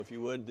If you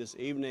would this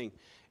evening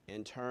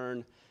and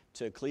turn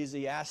to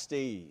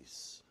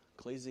Ecclesiastes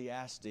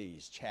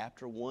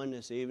chapter 1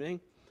 this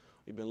evening.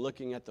 We've been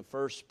looking at the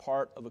first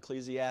part of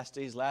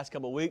Ecclesiastes last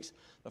couple of weeks.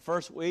 The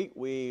first week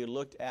we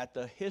looked at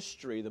the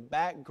history, the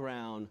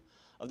background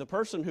of the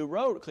person who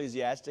wrote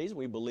Ecclesiastes.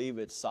 We believe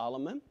it's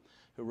Solomon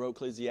who wrote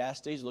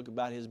Ecclesiastes. Look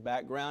about his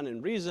background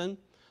and reason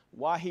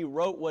why he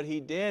wrote what he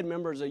did.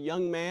 Remember, as a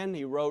young man,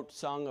 he wrote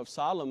Song of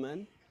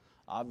Solomon,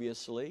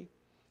 obviously.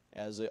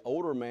 As an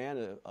older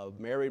man, a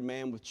married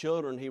man with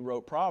children, he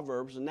wrote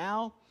Proverbs. And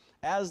now,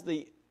 as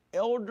the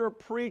elder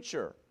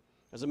preacher,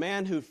 as a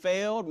man who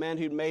failed, man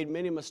who'd made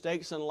many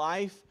mistakes in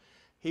life,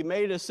 he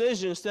made a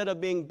decision instead of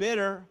being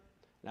bitter.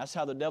 That's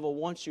how the devil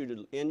wants you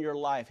to end your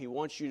life. He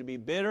wants you to be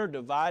bitter,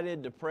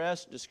 divided,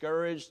 depressed,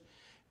 discouraged,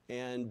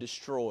 and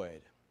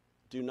destroyed.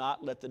 Do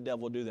not let the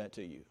devil do that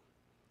to you.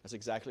 That's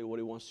exactly what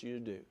he wants you to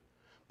do.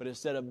 But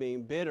instead of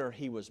being bitter,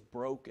 he was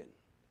broken.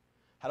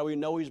 How do we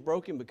know he's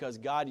broken? Because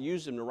God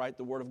used him to write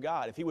the Word of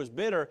God. If he was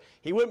bitter,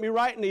 he wouldn't be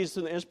writing these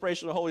through the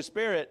inspiration of the Holy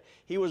Spirit.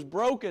 He was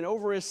broken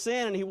over his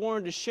sin, and he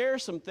wanted to share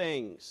some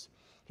things.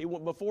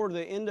 Before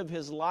the end of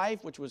his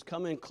life, which was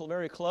coming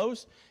very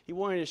close, he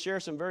wanted to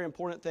share some very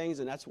important things,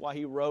 and that's why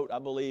he wrote, I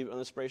believe, on the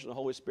inspiration of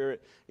the Holy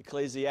Spirit,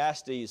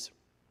 Ecclesiastes,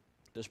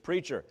 this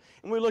preacher.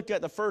 And we looked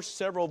at the first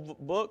several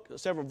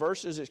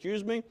verses.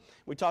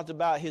 We talked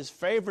about his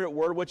favorite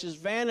word, which is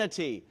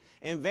vanity.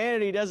 And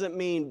vanity doesn't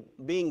mean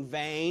being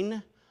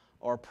vain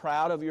or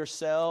proud of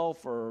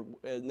yourself, or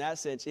in that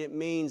sense, it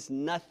means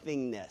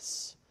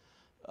nothingness.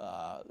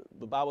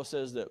 The Bible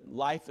says that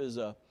life is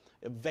a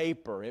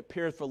vapor. It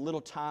appeareth for a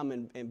little time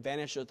and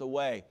vanisheth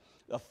away.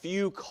 A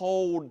few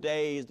cold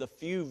days,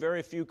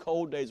 very few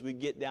cold days we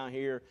get down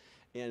here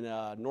in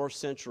north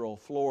central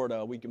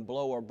Florida, we can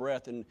blow our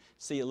breath and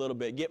see a little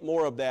bit. Get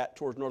more of that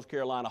towards North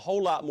Carolina, a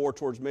whole lot more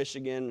towards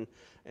Michigan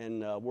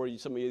and where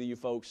some of you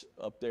folks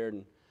up there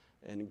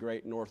in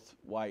great north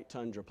white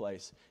tundra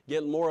place.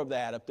 Get more of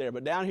that up there.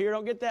 But down here,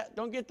 don't get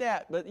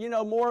that. But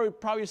more you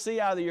probably see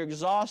out of your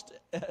exhaust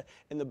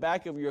in the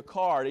back of your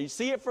car. You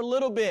see it for a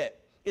little bit.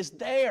 It's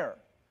there.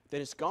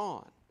 Then it's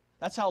gone.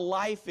 That's how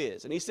life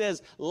is. And he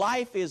says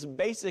life is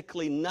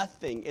basically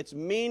nothing. It's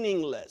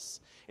meaningless.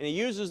 And he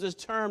uses this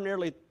term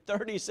nearly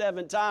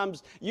 37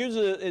 times,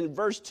 uses it in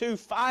verse 2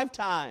 5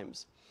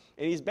 times.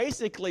 And he's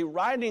basically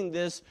writing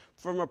this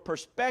from a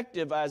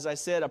perspective, as I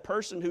said, a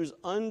person who's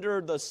under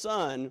the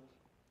sun.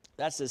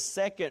 That's his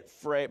second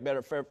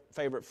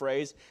favorite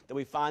phrase that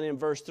we find in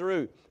verse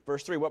 3.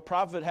 Verse 3, what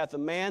profit hath a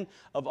man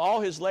of all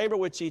his labor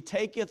which he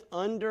taketh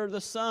under the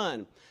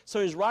sun?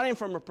 So he's writing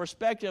from a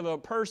perspective of a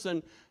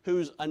person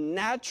who's a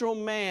natural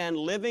man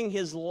living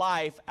his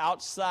life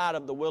outside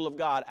of the will of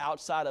God,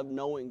 outside of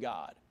knowing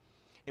God.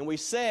 And we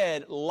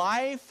said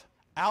life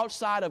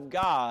outside of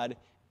God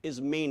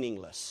is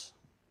meaningless.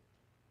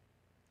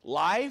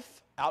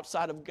 Life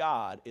outside of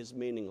God is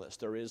meaningless.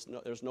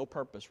 There's no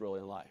purpose really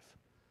in life.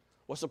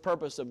 What's the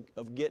purpose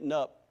of getting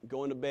up,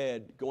 going to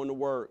bed, going to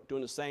work,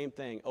 doing the same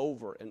thing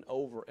over and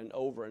over and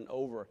over and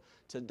over,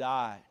 to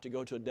die, to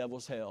go to a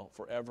devil's hell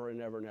forever and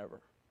ever and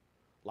ever?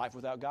 Life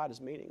without God is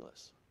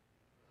meaningless.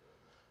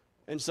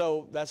 And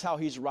so that's how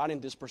he's writing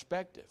this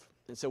perspective.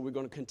 And so we're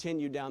going to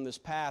continue down this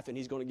path, and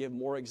he's going to give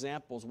more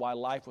examples why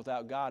life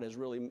without God is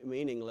really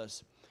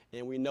meaningless.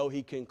 And we know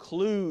he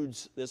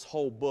concludes this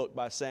whole book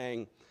by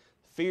saying,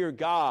 fear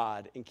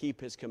God and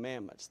keep his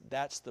commandments.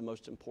 That's the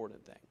most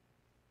important thing.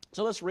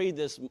 So let's read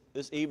this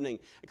evening,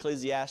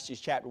 Ecclesiastes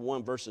chapter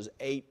 1, verses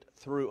 8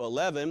 through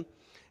 11.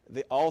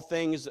 All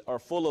things are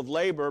full of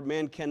labor,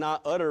 men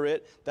cannot utter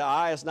it. The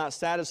eye is not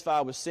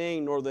satisfied with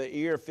seeing, nor the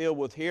ear filled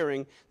with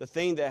hearing. The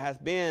thing that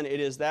hath been, it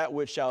is that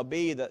which shall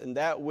be, and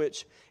that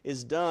which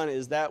is done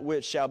is that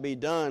which shall be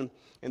done,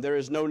 and there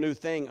is no new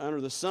thing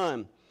under the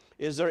sun.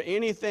 Is there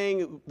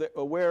anything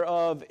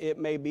whereof it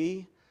may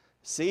be?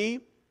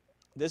 See,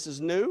 this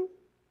is new,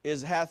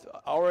 hath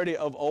already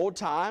of old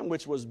time,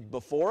 which was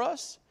before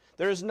us.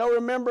 There is no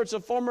remembrance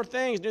of former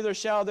things, neither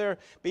shall there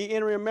be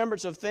any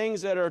remembrance of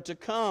things that are to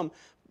come.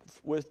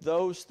 With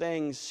those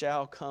things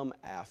shall come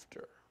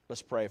after.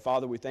 Let's pray.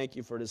 Father, we thank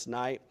you for this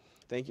night.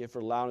 Thank you for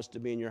allowing us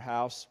to be in your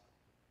house,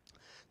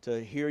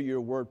 to hear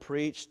your word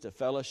preached, to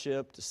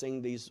fellowship, to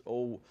sing these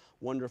old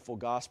wonderful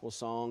gospel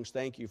songs.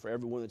 Thank you for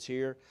everyone that's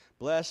here.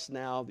 Bless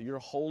now your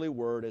holy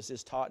word as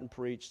is taught and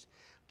preached.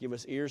 Give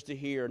us ears to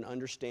hear and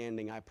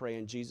understanding, I pray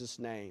in Jesus'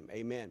 name.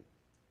 Amen.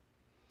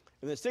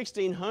 In the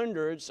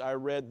 1600s, I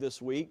read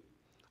this week,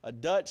 a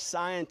Dutch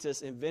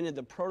scientist invented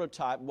the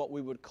prototype, what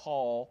we would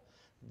call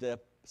the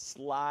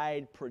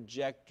slide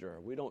projector.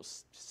 We don't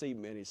see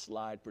many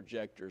slide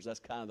projectors.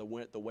 That's kind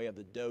of the way of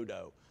the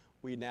dodo.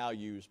 We now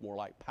use more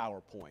like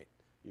PowerPoint.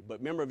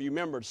 But you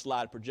remember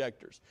slide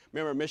projectors.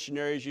 Remember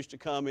missionaries used to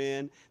come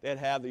in, they'd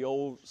have the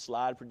old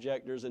slide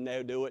projectors and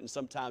they'd do it, and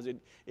sometimes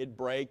it'd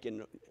break,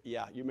 and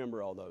yeah, you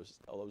remember all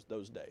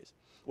those days.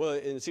 Well,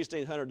 in the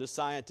 1600s, the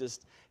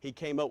scientist, he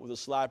came up with a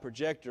slide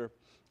projector,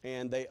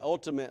 and they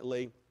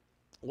ultimately,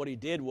 what he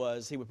did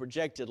was he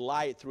projected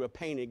light through a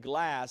painted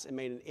glass and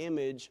made an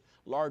image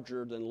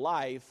larger than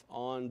life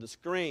on the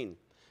screen.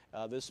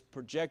 This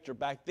projector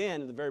back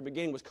then, at the very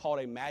beginning, was called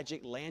a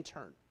magic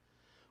lantern.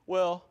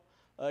 Well,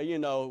 you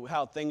know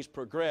how things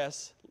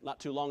progress. Not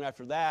too long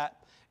after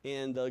that,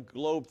 in the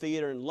Globe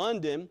Theatre in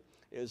London,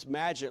 this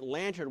magic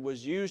lantern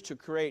was used to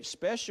create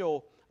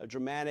special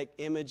dramatic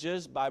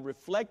images by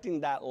reflecting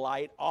that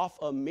light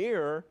off a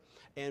mirror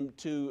and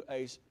to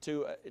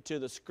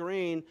the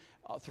screen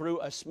through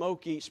a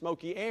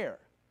smoky air.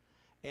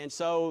 And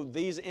so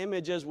these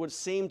images would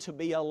seem to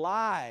be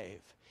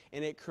alive,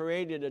 and it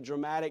created a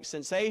dramatic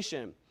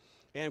sensation.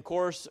 And of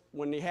course,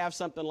 when you have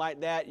something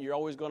like that, you're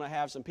always going to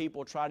have some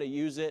people try to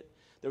use it.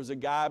 There was a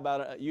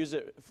guy use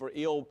it for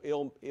ill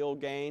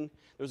gain.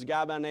 There was a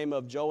guy by the name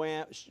of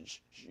Jan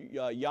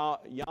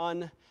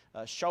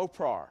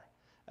Chopra.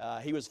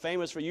 He was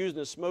famous for using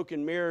the smoke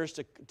and mirrors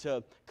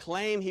to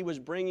claim he was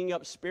bringing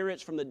up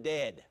spirits from the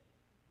dead.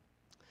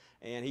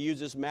 And he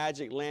used this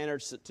magic lantern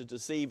to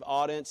deceive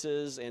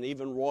audiences and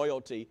even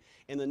royalty.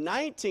 In the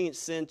 19th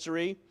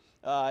century,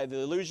 the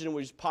illusion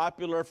was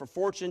popular for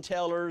fortune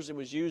tellers. It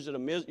was used at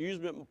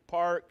amusement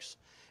parks.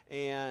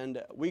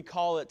 And we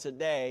call it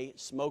today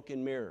smoke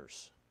and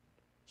mirrors.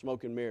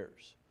 Smoke and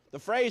mirrors. The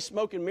phrase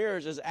smoke and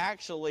mirrors has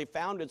actually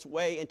found its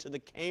way into the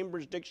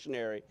Cambridge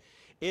Dictionary.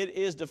 It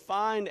is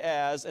defined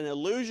as an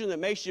illusion that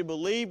makes you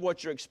believe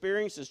what your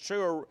experience is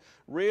true or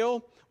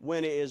real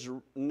when it is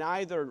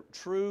neither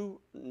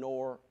true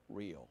nor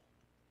real.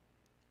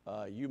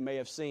 You may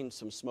have seen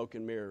some smoke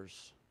and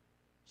mirrors,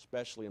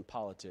 especially in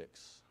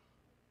politics,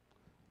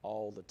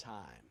 all the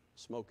time.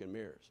 Smoke and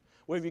mirrors.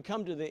 Well, if you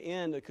come to the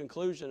end, the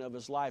conclusion of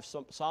his life,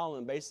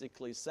 Solomon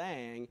basically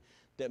saying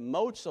that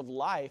most of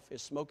life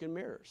is smoke and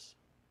mirrors.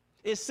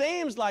 It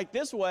seems like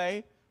this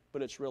way,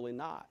 but it's really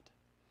not.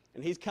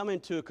 And he's coming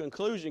to a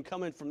conclusion,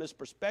 coming from this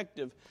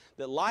perspective,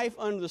 that life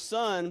under the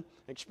sun,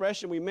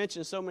 expression we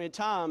mentioned so many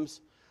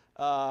times,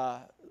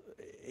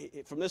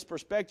 from this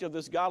perspective,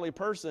 this godly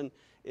person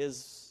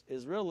is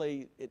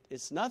really,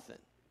 it's nothing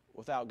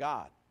without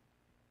God.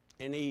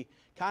 And he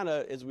kind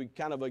of, as we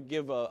kind of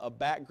give a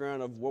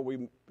background of what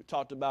we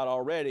talked about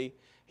already,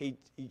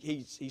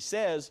 he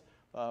says,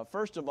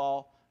 first of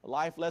all,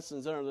 life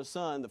lessons under the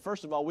sun, that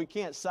first of all, we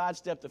can't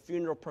sidestep the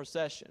funeral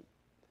procession,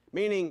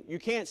 meaning you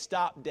can't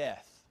stop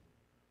death.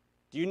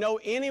 Do you know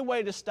any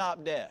way to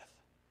stop death?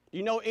 Do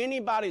you know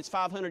anybody that's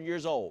 500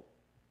 years old?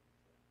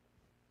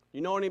 Do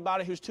you know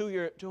anybody who's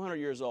 200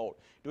 years old?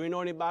 Do you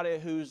know anybody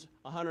who's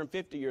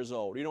 150 years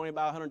old? Do you know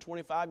anybody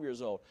 125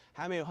 years old?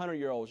 How many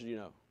 100-year-olds do you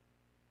know?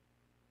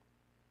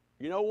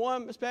 You know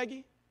one, Miss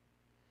Peggy?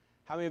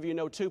 How many of you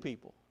know two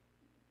people?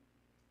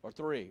 Or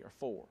three or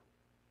four?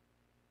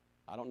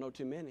 I don't know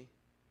too many.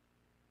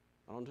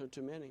 I don't know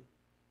too many.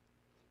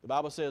 The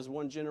Bible says,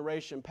 one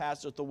generation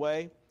passeth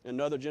away,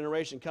 another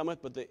generation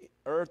cometh, but the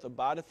earth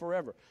abideth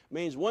forever. It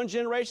means one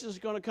generation is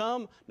going to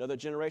come, another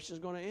generation is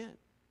going to end.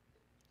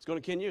 It's going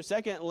to continue.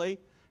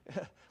 Secondly,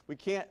 we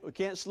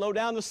can't slow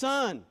down the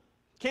sun.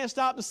 Can't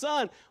stop the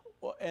sun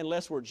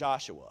unless we're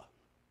Joshua.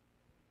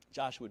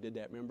 Joshua did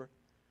that, remember?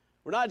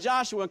 We're not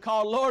Joshua and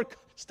called, Lord,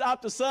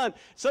 stop the sun.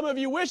 Some of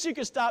you wish you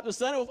could stop the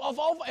sun.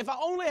 If I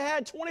only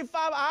had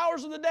 25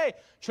 hours in the day,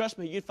 trust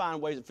me, you'd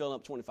find ways of filling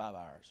up 25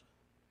 hours.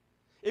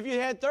 If you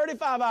had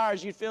 35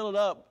 hours, you'd fill it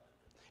up.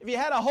 If you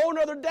had a whole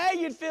nother day,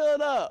 you'd fill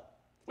it up.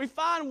 We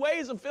find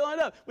ways of filling it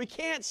up. We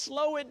can't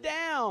slow it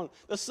down.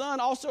 The sun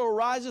also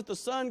ariseth, the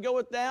sun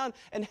goeth down,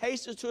 and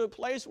hasteth to a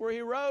place where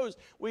he rose.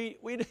 We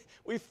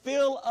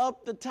fill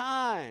up the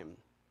time.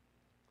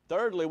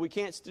 Thirdly, we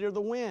can't steer the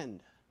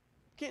wind.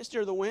 Can't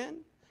steer the wind.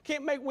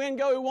 Can't make wind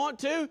go we want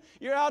to.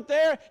 You're out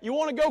there, you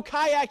want to go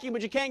kayaking,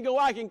 but you can't go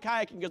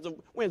kayaking because the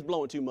wind's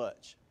blowing too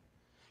much.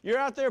 You're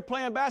out there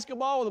playing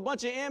basketball with a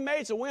bunch of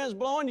inmates, the wind's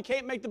blowing, you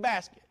can't make the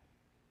basket.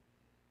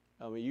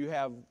 I mean, you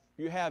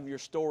have your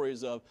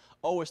stories of,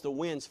 oh, it's the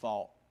wind's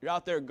fault. You're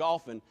out there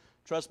golfing.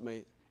 Trust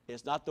me,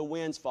 it's not the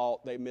wind's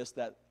fault they missed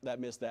that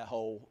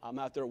hole. I'm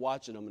out there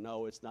watching them.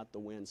 No, it's not the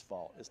wind's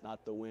fault. It's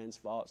not the wind's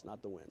fault. It's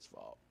not the wind's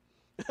fault.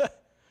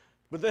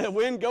 But the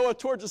wind goeth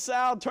towards the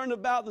south, turneth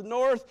about the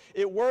north.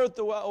 It worth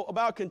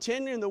about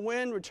continuing. The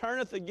wind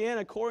returneth again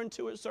according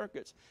to its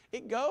circuits.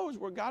 It goes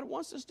where God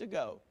wants us to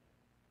go.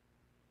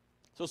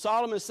 So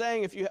Solomon is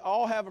saying if you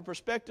all have a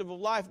perspective of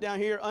life down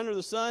here under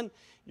the sun,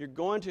 you're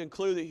going to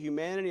include that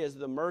humanity as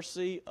the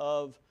mercy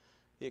of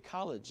the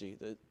ecology,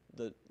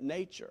 the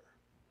nature.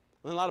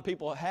 And a lot of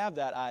people have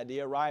that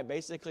idea, right?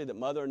 Basically that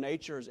Mother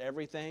Nature is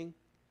everything.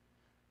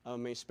 I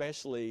mean,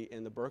 especially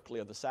in the Berkeley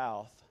of the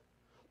South.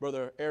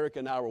 Brother Eric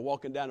and I were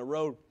walking down the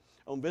road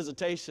on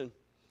visitation,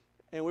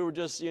 and we were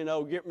just,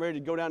 getting ready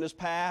to go down this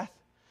path,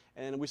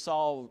 and we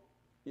saw,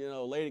 a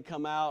lady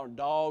come out, or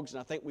dogs, and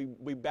I think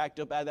we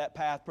backed up out of that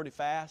path pretty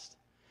fast.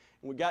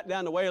 And we got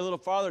down the way a little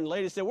farther, and the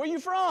lady said, "Where are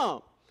you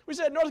from?" We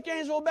said, "North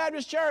Gainesville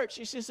Baptist Church."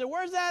 She said,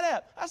 "Where's that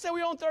at?" I said,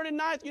 "We're on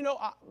 39th,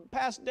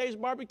 past Dave's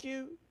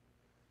Barbecue."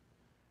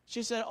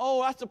 She said,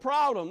 "Oh, that's the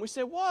problem." We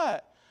said,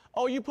 "What?"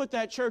 "Oh, you put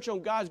that church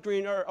on God's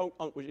green earth."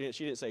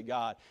 She didn't say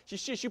God.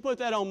 She put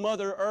that on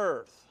Mother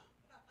Earth.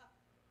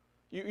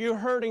 You're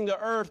hurting the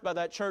earth by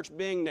that church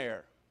being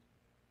there.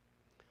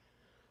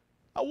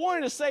 I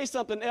wanted to say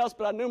something else,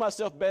 but I knew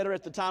myself better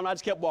at the time. I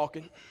just kept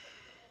walking.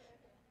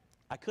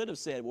 I could have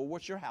said, well,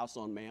 what's your house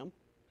on, ma'am?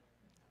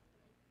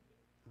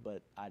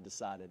 But I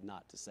decided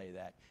not to say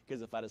that,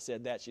 because if I'd have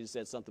said that, she'd have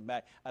said something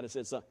back. I'd have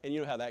said something, and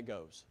you know how that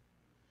goes.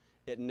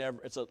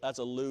 That's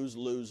a lose,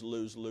 lose,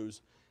 lose,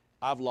 lose.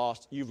 I've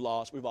lost, you've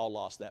lost, we've all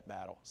lost that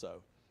battle.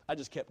 So I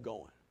just kept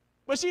going.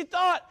 But she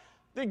thought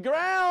the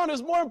ground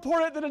is more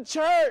important than the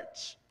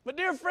church. But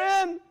dear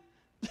friend,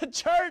 the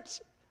church,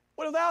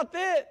 without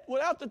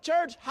the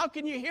church, how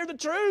can you hear the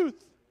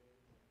truth?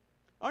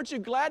 Aren't you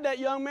glad that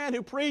young man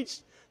who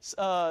preached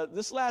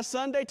this last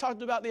Sunday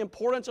talked about the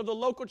importance of the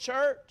local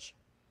church?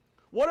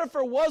 What if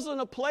there wasn't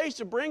a place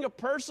to bring a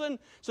person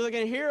so they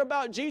can hear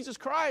about Jesus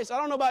Christ? I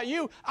don't know about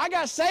you. I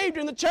got saved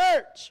in the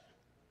church.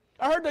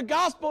 I heard the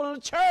gospel in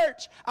the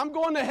church. I'm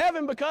going to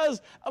heaven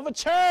because of a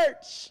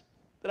church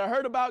that I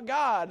heard about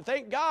God.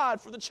 Thank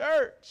God for the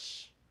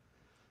church.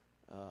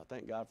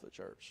 Thank God for the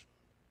church.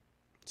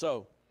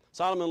 So,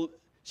 Solomon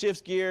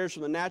shifts gears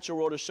from the natural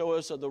world to show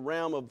us of the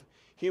realm of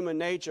human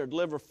nature.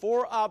 Deliver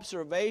 4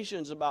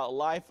 observations about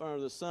life under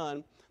the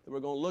sun that we're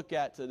going to look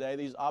at today.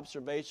 These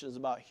observations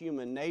about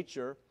human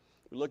nature.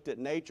 We looked at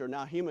nature,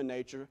 now human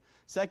nature.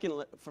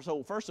 Second,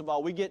 so first of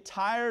all, we get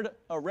tired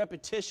of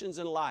repetitions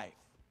in life,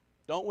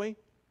 don't we? You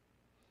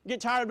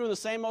get tired of doing the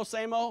same old,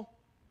 same old?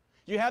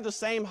 You have the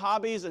same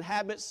hobbies and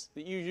habits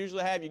that you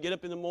usually have. You get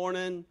up in the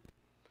morning,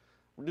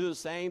 do the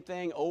same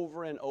thing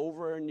over and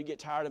over, and you get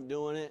tired of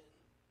doing it.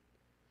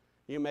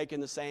 You're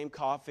making the same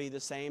coffee, the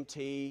same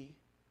tea,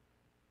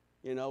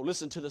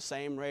 listen to the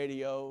same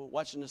radio,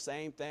 watching the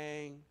same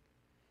thing.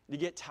 We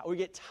get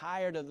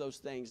tired of those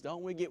things,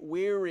 don't we? Get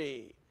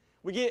weary.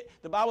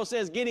 The Bible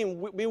says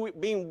being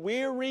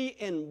weary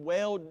in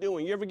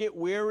well-doing. You ever get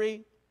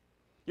weary?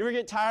 You ever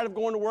get tired of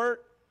going to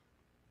work?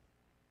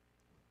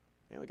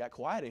 Man, we got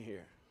quiet in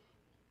here.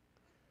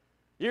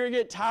 You ever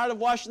get tired of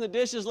washing the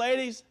dishes,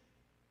 ladies?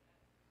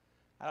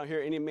 I don't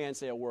hear any man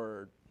say a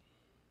word.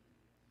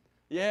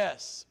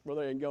 Yes.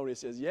 Brother Angoni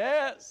says,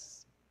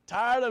 yes.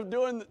 Tired of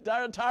doing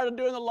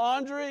the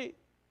laundry?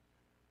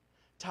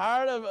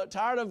 Tired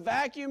of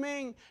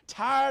vacuuming?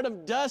 Tired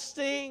of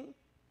dusting?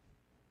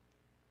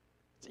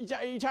 You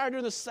tired of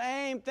doing the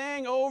same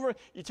thing over?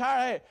 You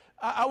tired? Hey,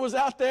 I was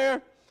out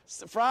there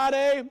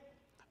Friday.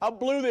 I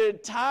blew the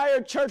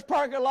entire church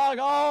parking lot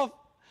off.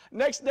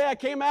 Next day I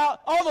came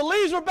out. All the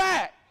leaves were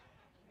back.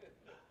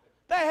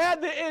 They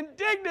had the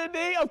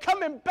indignity of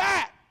coming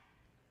back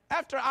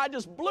after I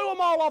just blew them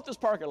all off this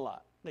parking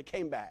lot. They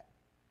came back.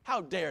 How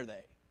dare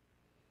they?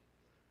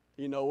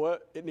 You know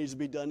what? It needs to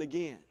be done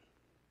again.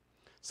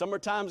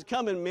 Summertime's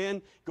coming,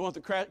 men. Going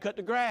to cut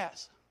the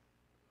grass.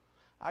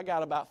 I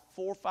got about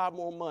 4 or 5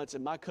 more months,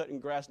 and my cutting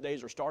grass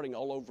days are starting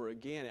all over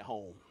again at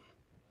home.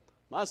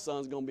 My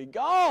son's going to be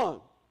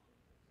gone.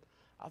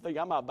 I think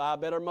I might buy a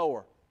better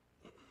mower.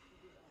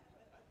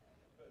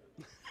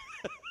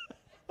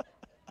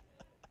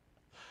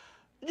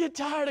 You get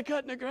tired of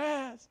cutting the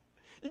grass.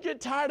 You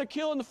get tired of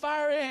killing the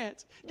fire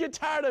ants. You get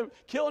tired of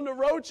killing the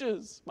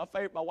roaches. My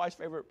wife's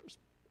favorite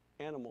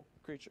animal,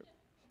 creature.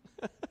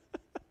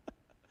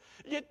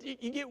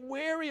 You get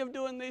weary of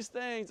doing these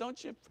things,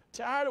 don't you?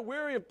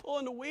 Weary of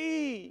pulling the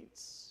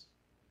weeds.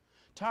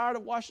 Tired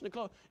of washing the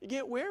clothes. You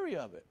get weary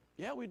of it.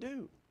 Yeah, we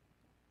do.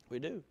 We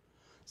do.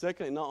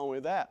 Secondly, not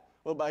only that,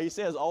 but he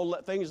says, all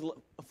things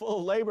full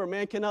of labor,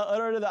 man cannot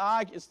utter to the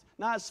eye. It's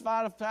not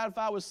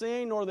satisfied with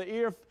seeing, nor the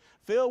ear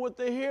filled with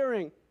the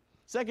hearing.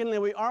 Secondly,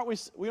 we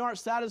aren't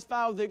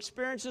satisfied with the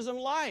experiences in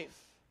life.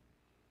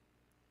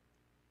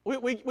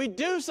 We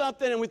do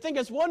something and we think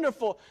it's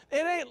wonderful.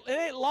 It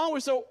ain't long.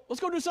 So let's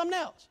go do something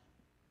else.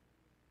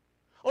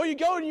 Or you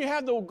go and you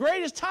have the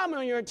greatest time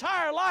in your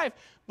entire life,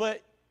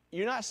 but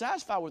you're not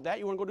satisfied with that.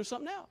 You want to go do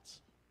something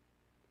else.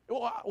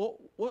 Well,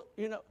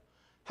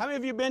 how many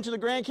of you have been to the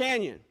Grand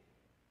Canyon?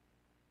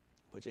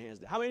 Put your hands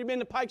down. How many have been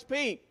to Pikes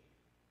Peak?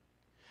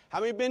 How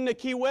many have been to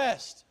Key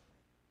West?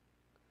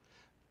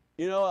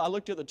 I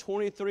looked at the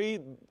 23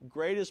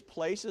 greatest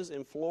places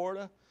in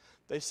Florida.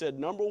 They said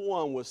number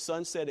 1 was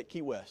sunset at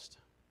Key West.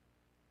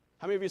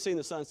 How many of you have seen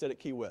the sunset at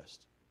Key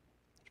West?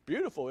 It's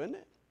beautiful, isn't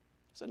it?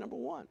 I said number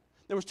 1.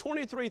 There was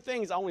 23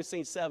 things. I only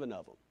seen 7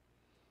 of them.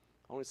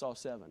 I only saw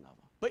 7 of them.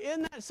 But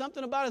isn't that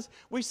something about us?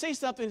 We see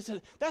something and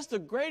say, that's the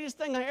greatest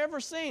thing I ever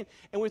seen.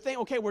 And we think,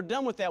 okay, we're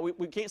done with that.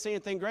 We can't see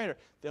anything greater.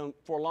 Then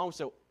for a long we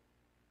say,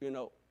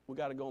 we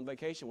got to go on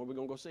vacation. What are we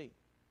going to go see?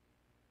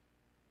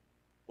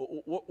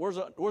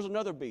 Where's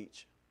another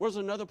beach? Where's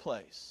another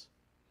place?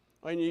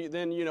 And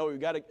then you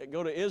got to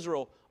go to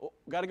Israel.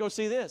 Got to go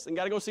see this and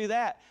got to go see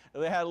that.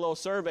 And they had a little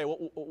survey.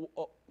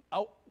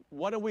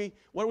 What do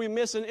we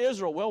miss in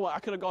Israel? Well, I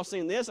could have gone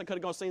seen this. I could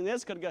have gone seen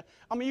this.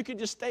 You could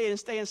just stay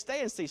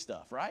and see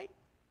stuff, right?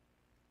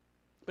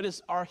 But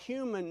it's our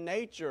human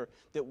nature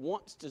that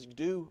wants to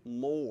do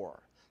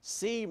more,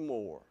 see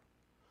more.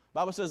 The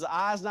Bible says the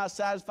eye is not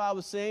satisfied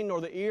with seeing,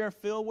 nor the ear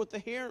filled with the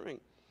hearing.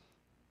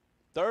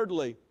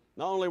 Thirdly,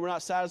 not only we're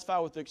not satisfied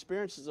with the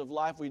experiences of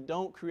life, we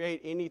don't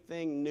create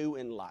anything new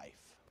in life.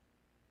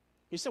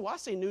 You say, well, I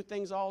see new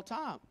things all the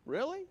time.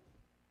 Really?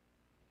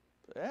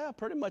 Yeah,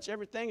 pretty much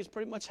everything is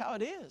pretty much how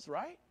it is,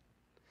 right?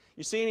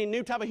 You see any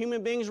new type of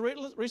human beings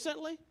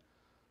recently?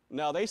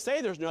 No, they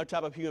say there's no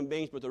type of human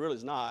beings, but there really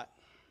is not.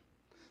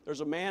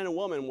 There's a man and a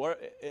woman,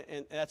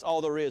 and that's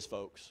all there is,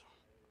 folks.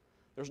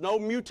 There's no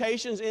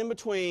mutations in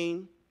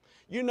between.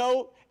 You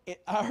know,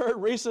 I heard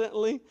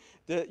recently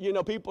that,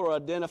 people are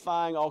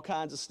identifying all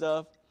kinds of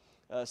stuff.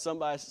 I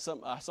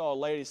saw a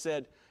lady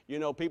said,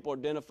 people are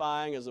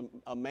identifying as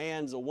a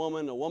man's a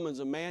woman's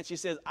a man. She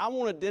says, I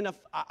want to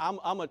identify,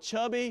 I'm a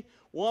chubby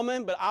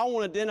woman, but I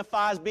want to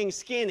identify as being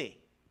skinny.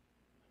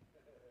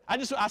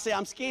 I say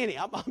I'm skinny.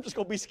 I'm just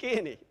going to be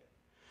skinny.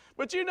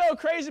 But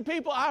crazy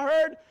people, I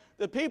heard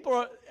that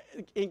people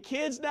in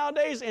kids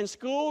nowadays in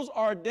schools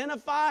are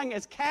identifying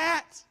as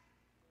cats.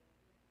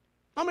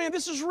 I mean,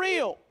 this is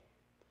real.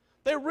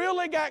 They're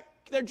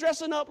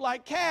dressing up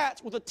like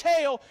cats with a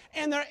tail,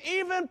 and they're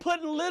even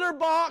putting litter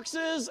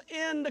boxes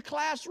in the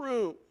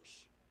classrooms.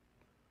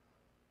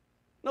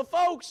 Now,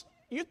 folks,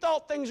 you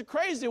thought things are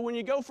crazy when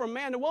you go from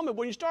man to woman.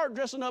 When you start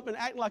dressing up and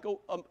acting like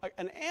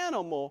an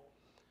animal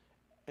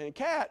and a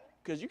cat,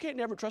 because you can't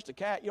never trust a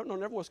cat. You don't know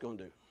never what's going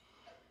to do.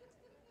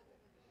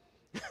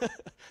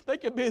 They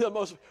could be the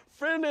most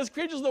friendliest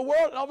creatures in the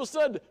world, and all of a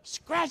sudden,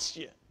 scratch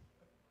you.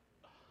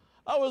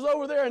 I was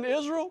over there in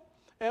Israel,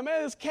 and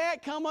man, this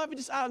cat come up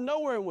just out of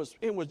nowhere and was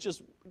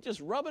just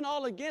rubbing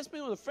all against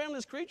me, one of the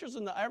friendliest creatures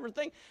and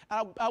everything.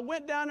 I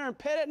went down there and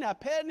pet it, and I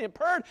pet it, and it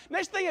purred.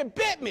 Next thing, it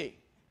bit me.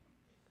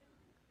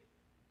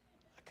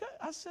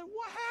 I said,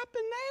 what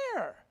happened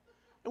there?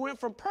 It went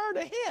from purr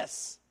to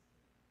hiss.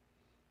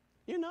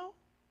 You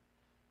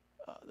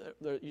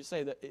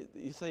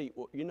say,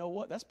 well, you know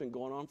what? That's been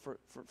going on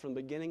from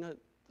the beginning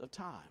of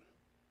time.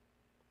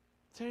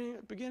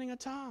 Beginning of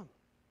time.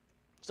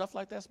 Stuff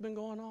like that's been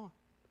going on.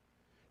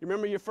 You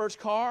remember your first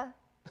car?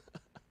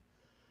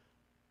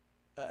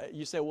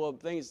 You say, well,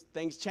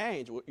 things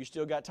change. Well, you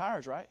still got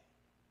tires, right?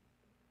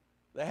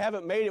 They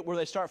haven't made it where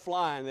they start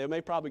flying. They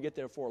may probably get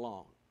there before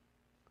long.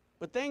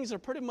 But things are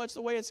pretty much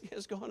the way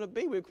it's going to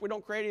be. We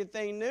don't create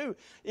anything new.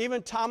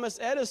 Even Thomas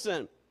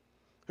Edison,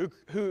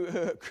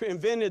 who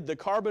invented the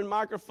carbon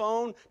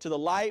microphone, to the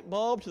light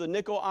bulb, to the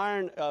nickel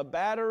iron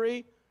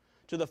battery,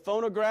 to the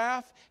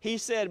phonograph, he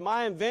said,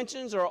 my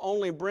inventions are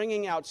only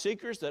bringing out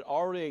secrets that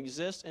already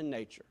exist in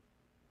nature.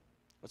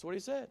 That's what he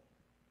said.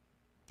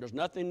 There's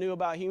nothing new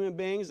about human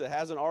beings that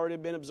hasn't already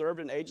been observed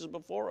in ages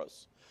before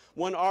us.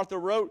 One author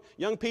wrote,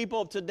 young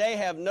people of today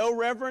have no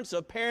reverence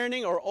of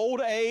parenting or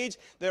old age.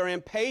 They're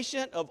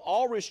impatient of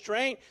all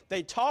restraint.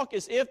 They talk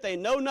as if they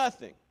know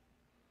nothing.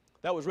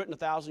 That was written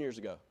 1,000 years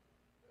ago.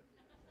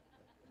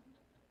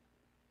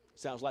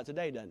 Sounds like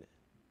today, doesn't it?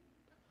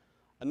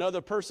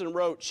 Another person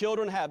wrote,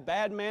 children have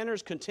bad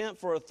manners,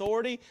 contempt for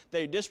authority.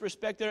 They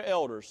disrespect their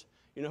elders.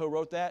 You know who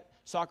wrote that?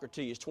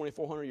 Socrates,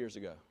 2,400 years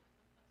ago.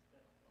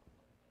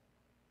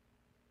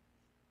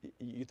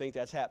 You think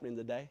that's happening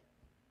today?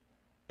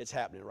 It's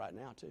happening right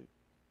now, too.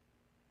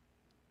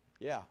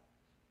 Yeah,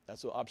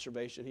 that's the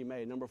observation he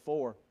made. Number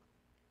 4,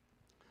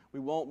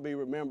 we won't be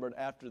remembered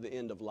after the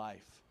end of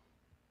life.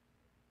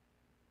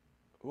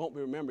 We won't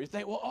be remembered. You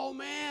think, well, oh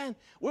man,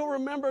 we'll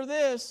remember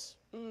this.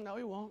 No,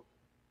 we won't.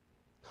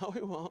 No,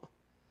 we won't.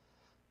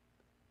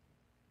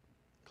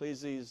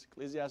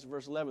 Ecclesiastes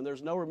verse 11,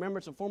 there's no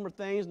remembrance of former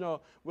things,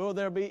 nor will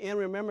there be in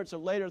remembrance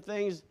of later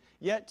things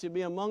yet to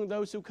be among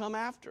those who come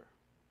after.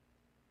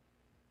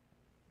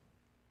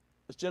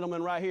 This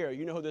gentleman right here,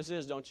 you know who this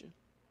is, don't you?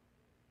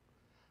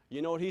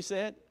 You know what he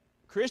said?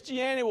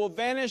 Christianity will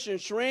vanish and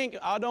shrink.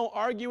 I don't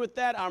argue with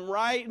that. I'm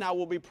right, and I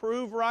will be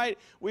proved right.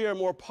 We are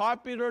more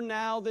popular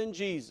now than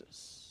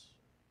Jesus.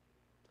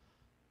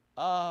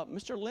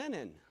 Mr.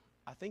 Lennon,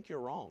 I think you're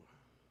wrong.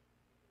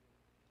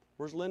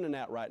 Where's Lennon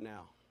at right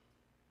now?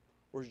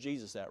 Where's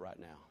Jesus at right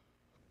now?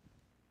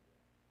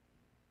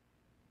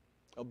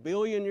 1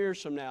 billion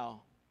years from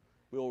now,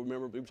 we'll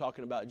remember we're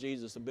talking about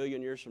Jesus. 1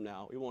 billion years from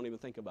now, we won't even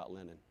think about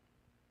Lennon,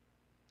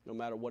 no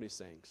matter what he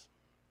sings.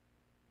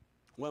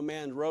 One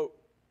man wrote,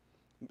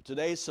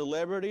 today's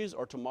celebrities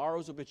are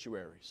tomorrow's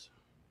obituaries.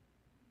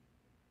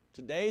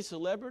 Today's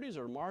celebrities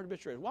are tomorrow's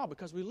obituaries. Why?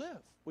 Because we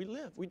live,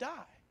 we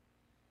die.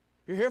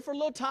 You're here for a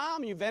little time,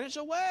 and you vanish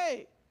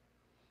away.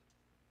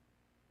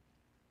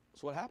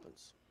 That's what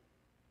happens.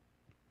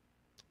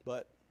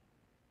 But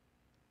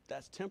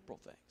that's temporal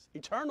things.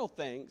 Eternal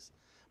things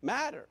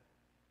matter.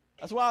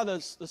 That's why the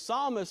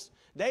psalmist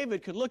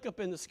David could look up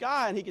in the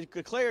sky and he could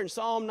declare in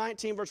Psalm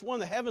 19 verse 1,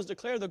 the heavens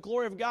declare the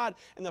glory of God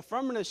and the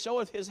firmament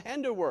showeth his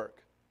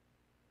handiwork.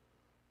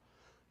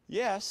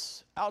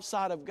 Yes,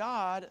 outside of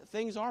God,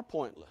 things are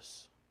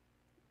pointless.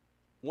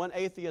 One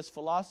atheist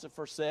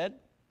philosopher said,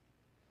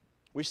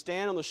 we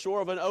stand on the shore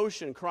of an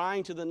ocean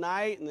crying to the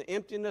night and the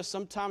emptiness.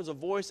 Sometimes a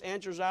voice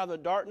answers out of the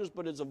darkness,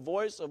 but it's a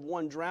voice of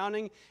one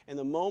drowning. And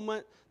the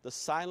moment the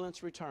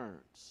silence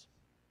returns.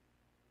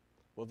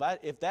 Well,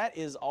 if that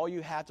is all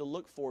you have to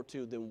look forward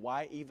to, then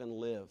why even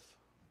live?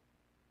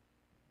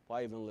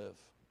 Why even live?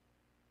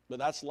 But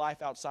that's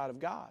life outside of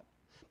God.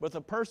 But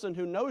the person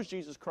who knows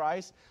Jesus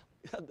Christ,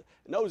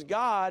 knows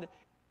God,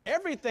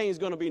 everything is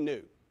going to be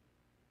new.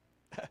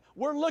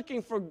 We're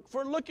looking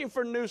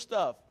for new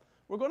stuff.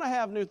 We're going to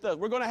have new stuff.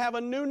 We're going to have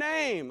a new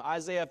name,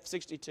 Isaiah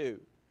 62.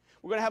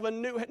 We're going to have a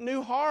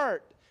new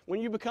heart. When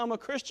you become a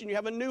Christian, you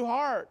have a new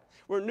heart.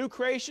 We're new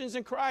creations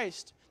in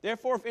Christ.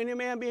 Therefore, if any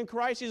man be in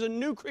Christ, he's a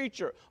new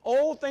creature.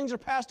 Old things are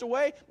passed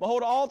away.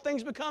 Behold, all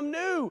things become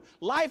new.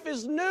 Life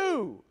is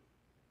new.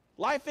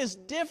 Life is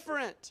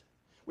different.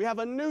 We have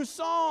a new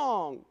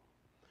song.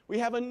 We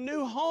have a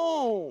new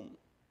home.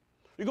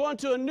 We go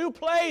into a new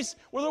place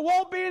where there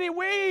won't be any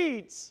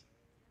weeds.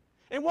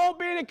 It won't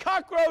be any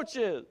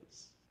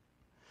cockroaches.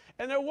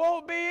 And there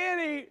won't be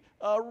any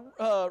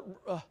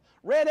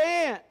red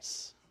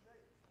ants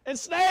and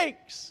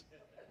snakes.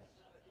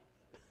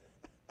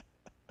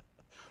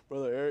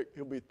 Brother Eric,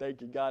 he'll be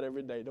thanking God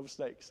every day. No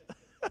snakes.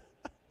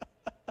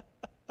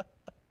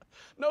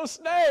 No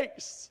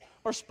snakes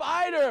or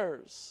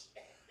spiders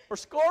or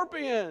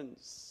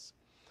scorpions.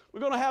 We're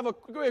going to have a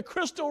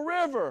crystal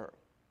river.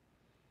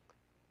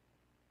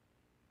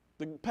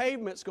 The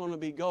pavement's going to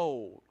be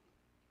gold.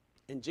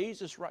 And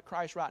Jesus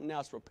Christ right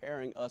now is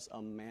preparing us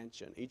a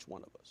mansion, each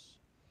one of us.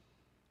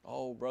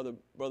 Oh,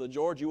 Brother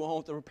George, you won't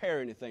have to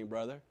repair anything,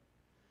 brother.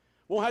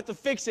 Won't have to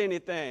fix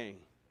anything.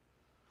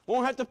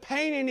 Won't have to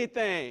paint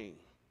anything.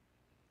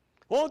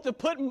 Won't have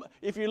to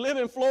if you live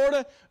in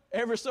Florida,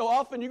 every so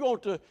often you're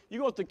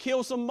going to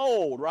kill some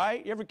mold,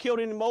 right? You ever killed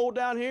any mold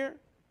down here?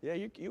 Yeah,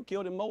 you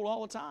killed in mold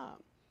all the time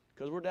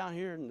because we're down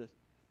here in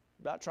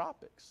the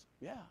tropics.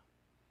 Yeah,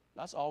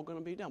 that's all going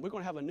to be done. We're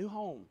going to have a new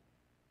home.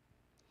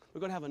 We're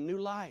going to have a new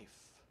life.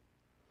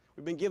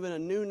 We've been given a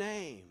new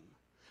name.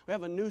 We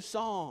have a new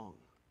song.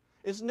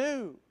 It's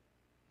new.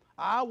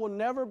 I will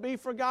never be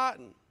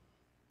forgotten.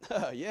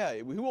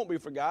 Yeah, we won't be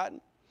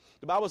forgotten.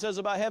 The Bible says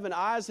about heaven,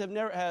 eyes have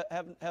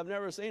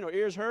never seen, or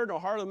ears heard, nor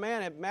heart of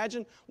man have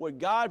imagined what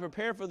God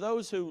prepared for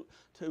those who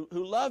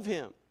love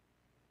Him.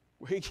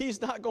 He's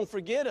not going to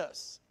forget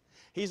us.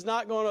 He's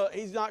not going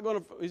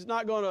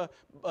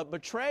to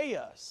betray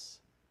us.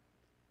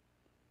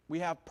 We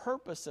have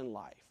purpose in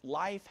life.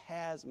 Life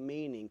has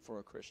meaning for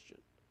a Christian.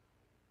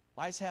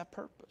 Lives have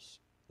purpose.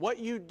 What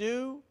you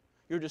do,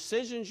 your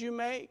decisions you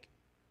make,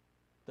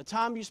 the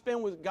time you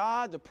spend with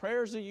God, the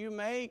prayers that you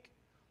make,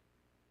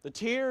 the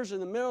tears in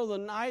the middle of the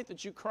night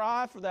that you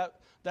cry for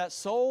that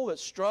soul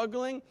that's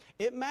struggling,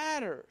 it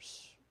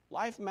matters.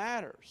 Life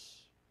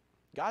matters.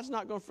 God's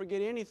not going to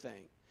forget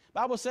anything. The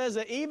Bible says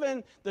that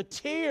even the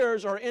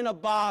tears are in a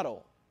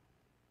bottle.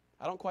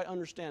 I don't quite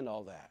understand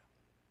all that.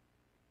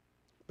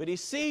 But He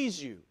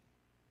sees you.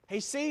 He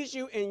sees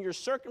you in your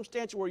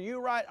circumstance where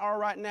you are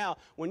right now.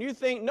 When you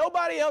think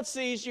nobody else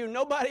sees you,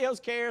 nobody else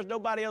cares,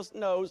 nobody else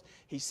knows,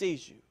 He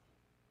sees you.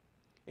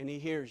 And He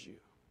hears you.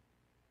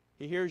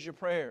 He hears your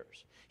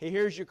prayers. He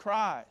hears your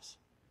cries.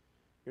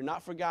 You're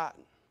not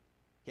forgotten.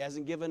 He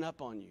hasn't given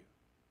up on you.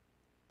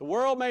 The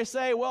world may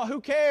say, well, who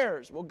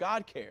cares? Well,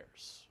 God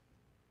cares.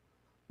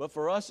 But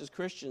for us as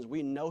Christians,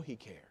 we know He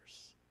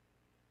cares.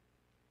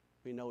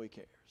 We know He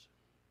cares.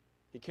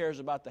 He cares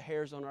about the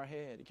hairs on our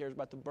head. He cares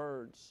about the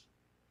birds.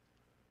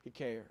 He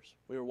cares.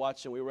 Me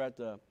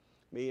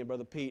and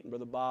Brother Pete and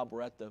Brother Bob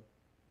were at the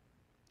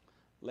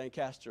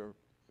Lancaster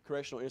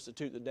Correctional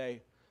Institute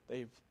today.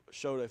 They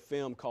showed a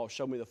film called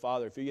Show Me the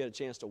Father. If you get a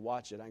chance to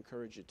watch it, I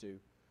encourage you to.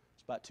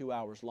 It's about 2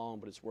 hours long,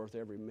 but it's worth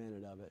every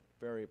minute of it.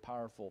 Very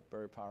powerful,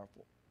 very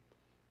powerful.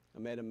 I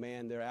met a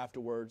man there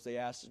afterwards. They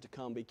asked us to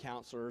come be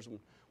counselors, and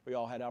we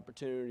all had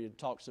opportunity to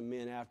talk to some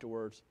men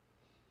afterwards.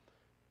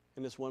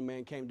 And this one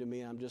man came to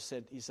me, and he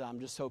said, I'm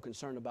just so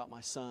concerned about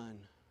my son.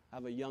 I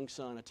have a young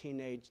son, a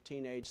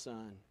teenage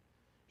son.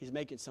 He's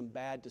making some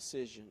bad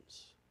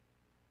decisions.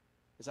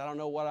 He said, I don't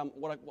know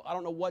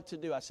what to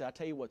do. I said, I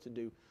tell you what to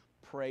do.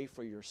 Pray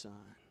for your son.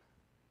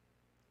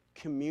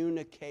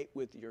 Communicate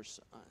with your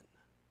son.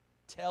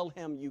 Tell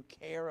him you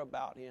care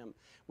about him.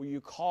 Will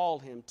you call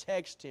him,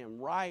 text him,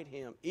 write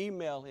him,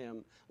 email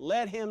him?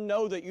 Let him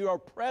know that you are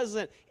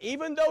present.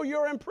 Even though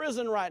you're in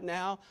prison right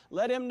now,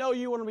 let him know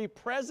you want to be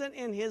present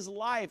in his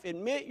life.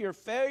 Admit your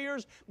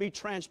failures. Be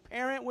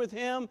transparent with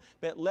him,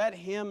 but let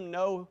him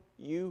know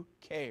you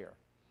care.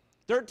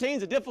 13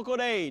 is a difficult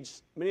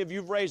age. Many of you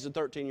have raised a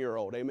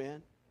 13-year-old,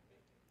 amen?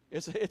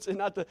 It's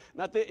not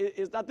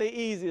the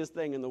easiest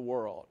thing in the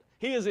world.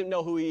 He doesn't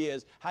know who he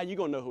is. How are you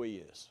going to know who he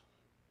is?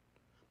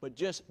 But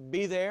just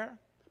be there,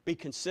 be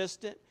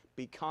consistent,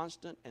 be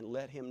constant, and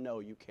let him know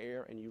you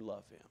care and you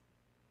love him.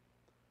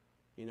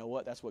 You know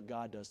what? That's what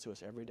God does to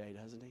us every day,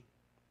 doesn't He?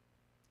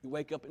 You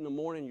wake up in the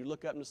morning, you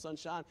look up in the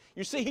sunshine,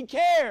 you see He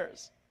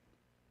cares.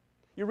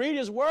 You read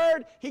His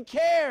Word, He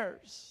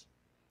cares.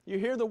 You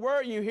hear the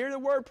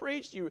Word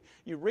preached, you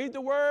read the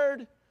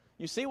Word,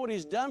 you see what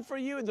He's done for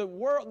you.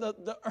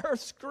 The earth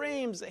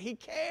screams that He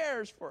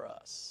cares for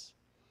us.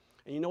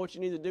 And you know what you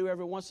need to do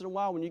every once in a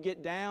while? When you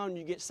get down,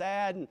 you get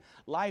sad, and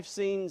life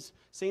seems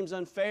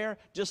unfair,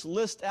 just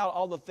list out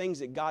all the things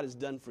that God has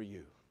done for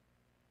you.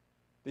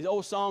 The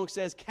old song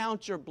says,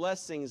 count your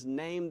blessings,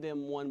 name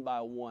them one by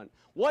one.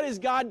 What has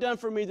God done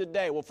for me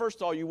today? Well, first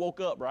of all, you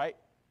woke up, right?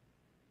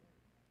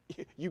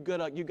 You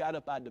got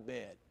up out of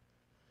bed.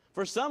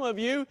 For some of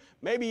you,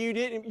 maybe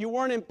you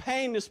weren't in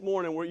pain this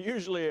morning. We're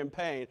usually in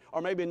pain.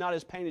 Or maybe not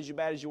as pain as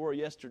bad as you were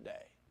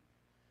yesterday.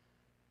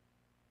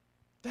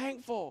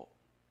 Thankful.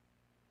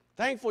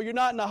 Thankful you're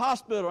not in the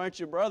hospital, aren't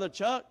you, Brother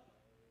Chuck?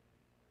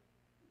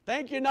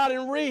 Thank you're not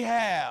in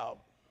rehab.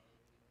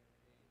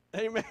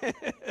 Amen.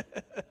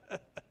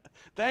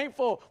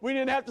 Thankful we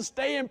didn't have to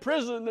stay in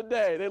prison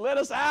today. They let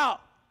us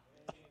out.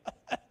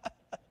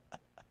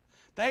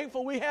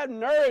 Thankful we had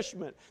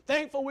nourishment.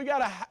 Thankful we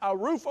got a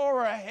roof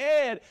over our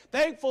head.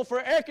 Thankful for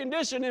air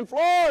conditioning in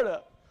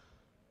Florida.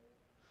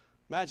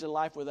 Imagine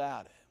life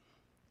without it.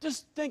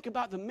 Just think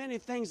about the many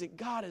things that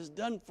God has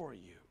done for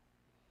you.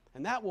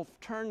 And that will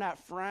turn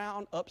that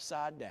frown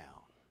upside down.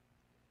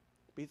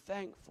 Be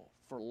thankful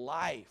for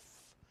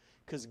life,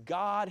 because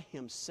God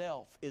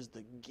Himself is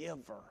the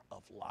giver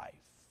of life.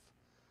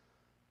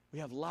 We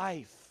have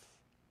life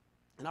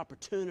and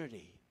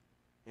opportunity.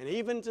 And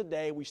even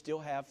today, we still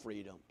have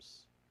freedoms.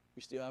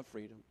 We still have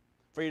freedom.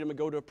 Freedom to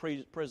go to a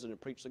prison and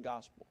preach the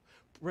gospel.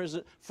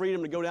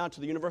 Freedom to go down to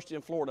the University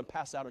of Florida and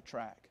pass out a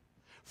tract.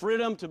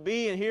 Freedom to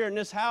be in here in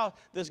this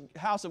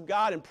house of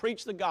God and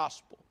preach the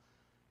gospel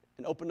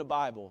and open the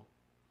Bible.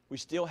 We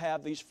still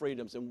have these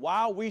freedoms. And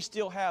while we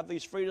still have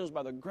these freedoms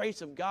by the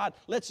grace of God,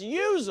 let's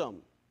use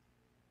them.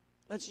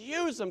 Let's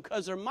use them,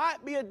 because there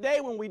might be a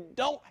day when we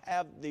don't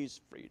have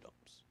these freedoms.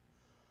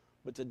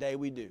 But today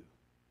we do.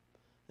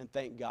 And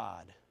thank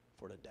God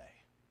for today.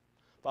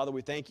 Father,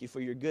 we thank you for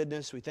your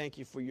goodness. We thank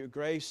you for your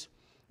grace.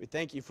 We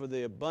thank you for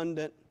the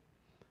abundant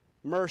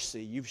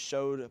mercy you've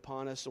showed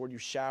upon us, Lord. You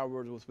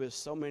showered with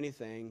so many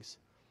things.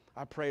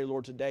 I pray,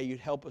 Lord, today you'd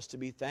help us to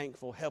be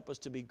thankful. Help us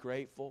to be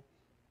grateful.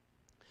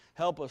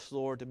 Help us,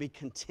 Lord, to be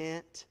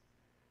content.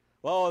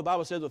 Well, the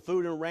Bible says with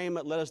food and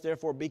raiment, let us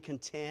therefore be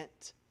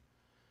content.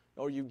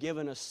 Lord, you've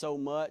given us so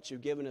much.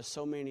 You've given us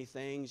so many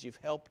things. You've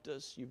helped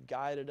us. You've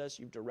guided us.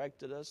 You've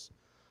directed us.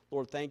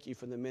 Lord, thank you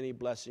for the many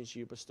blessings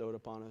you bestowed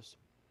upon us.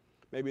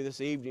 Maybe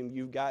this evening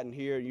you've gotten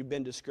here, you've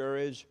been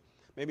discouraged.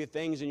 Maybe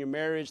things in your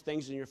marriage,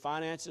 things in your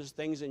finances,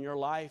 things in your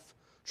life,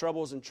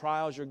 troubles and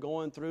trials you're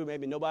going through,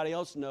 maybe nobody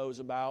else knows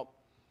about.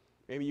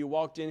 Maybe you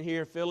walked in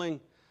here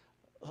feeling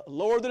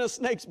lower than a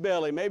snake's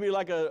belly, maybe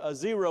like a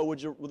zero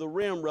with a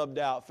rim rubbed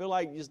out. Feel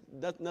like just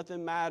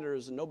nothing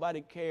matters and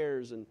nobody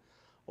cares. And,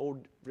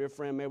 oh, dear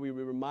friend, may we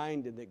be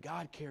reminded that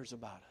God cares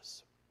about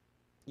us.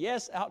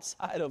 Yes,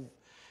 outside of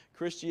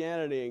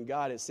Christianity and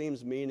God, it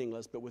seems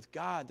meaningless, but with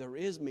God, there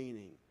is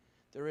meaning,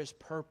 there is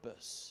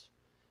purpose,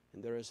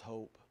 and there is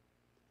hope.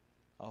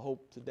 I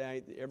hope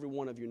today that every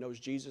one of you knows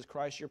Jesus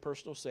Christ, your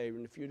personal Savior.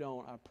 And if you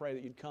don't, I pray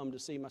that you'd come to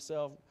see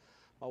myself,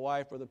 my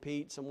wife, Brother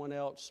Pete, someone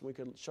else. We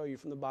could show you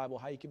from the Bible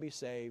how you can be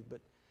saved.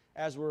 But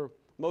as we're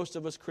most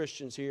of us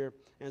Christians here,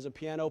 and as the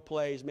piano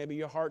plays, maybe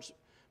your heart's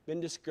been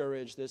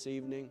discouraged this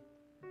evening.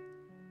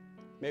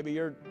 Maybe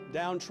you're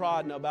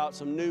downtrodden about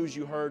some news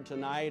you heard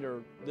tonight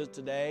or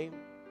today.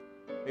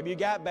 Maybe you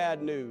got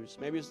bad news.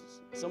 Maybe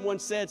someone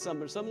said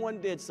something, someone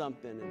did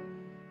something,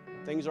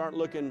 and things aren't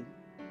looking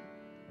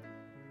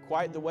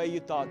quite the way you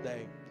thought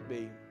they would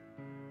be.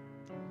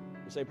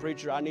 You say,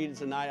 preacher, I need it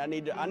tonight. I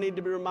need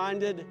to be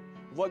reminded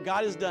of what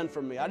God has done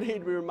for me. I need to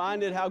be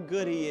reminded how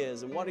good He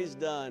is and what He's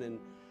done and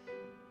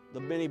the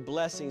many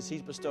blessings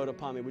He's bestowed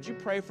upon me. Would you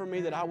pray for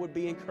me that I would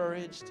be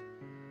encouraged?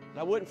 That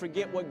I wouldn't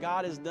forget what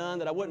God has done,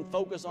 that I wouldn't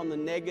focus on the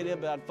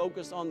negative, but I'd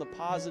focus on the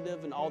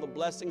positive and all the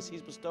blessings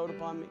He's bestowed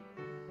upon me.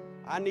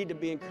 I need to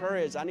be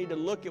encouraged. I need to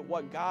look at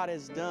what God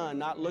has done,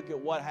 not look at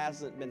what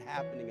hasn't been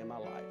happening in my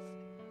life.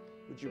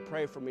 Would you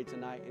pray for me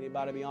tonight?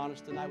 Anybody be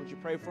honest tonight? Would you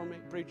pray for me?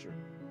 Preacher.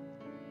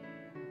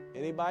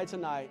 Anybody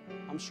tonight?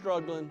 I'm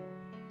struggling.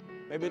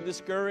 Maybe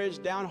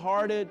discouraged,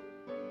 downhearted,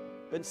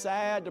 been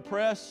sad,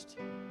 depressed.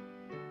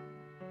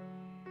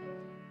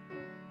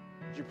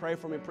 Would you pray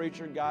for me,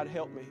 preacher? God,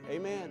 help me.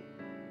 Amen.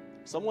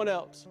 Someone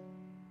else.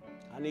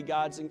 I need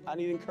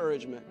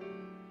encouragement.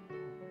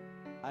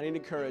 I need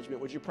encouragement.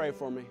 Would you pray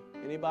for me?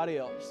 Anybody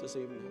else this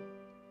evening?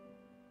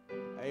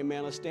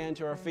 Amen. Let's stand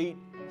to our feet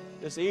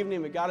this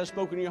evening. If God has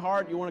spoken to your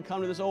heart, you want to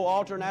come to this old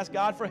altar and ask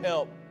God for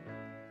help.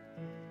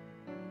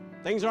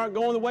 Things aren't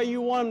going the way you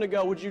want them to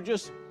go. Would you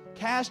just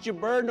cast your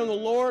burden on the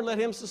Lord? Let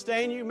Him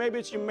sustain you. Maybe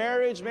it's your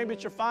marriage. Maybe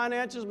it's your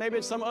finances. Maybe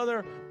it's some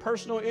other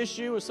personal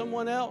issue with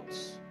someone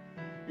else.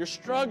 You're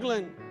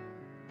struggling.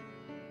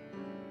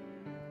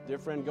 Dear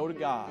friend, go to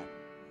God.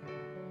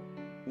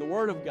 The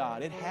Word of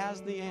God, it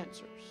has the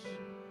answers.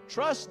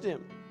 Trust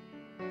Him.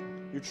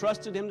 You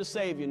trusted Him to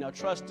save you. Now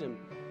trust Him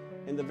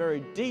in the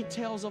very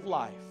details of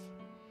life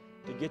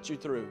to get you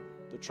through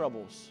the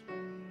troubles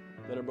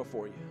that are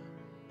before you.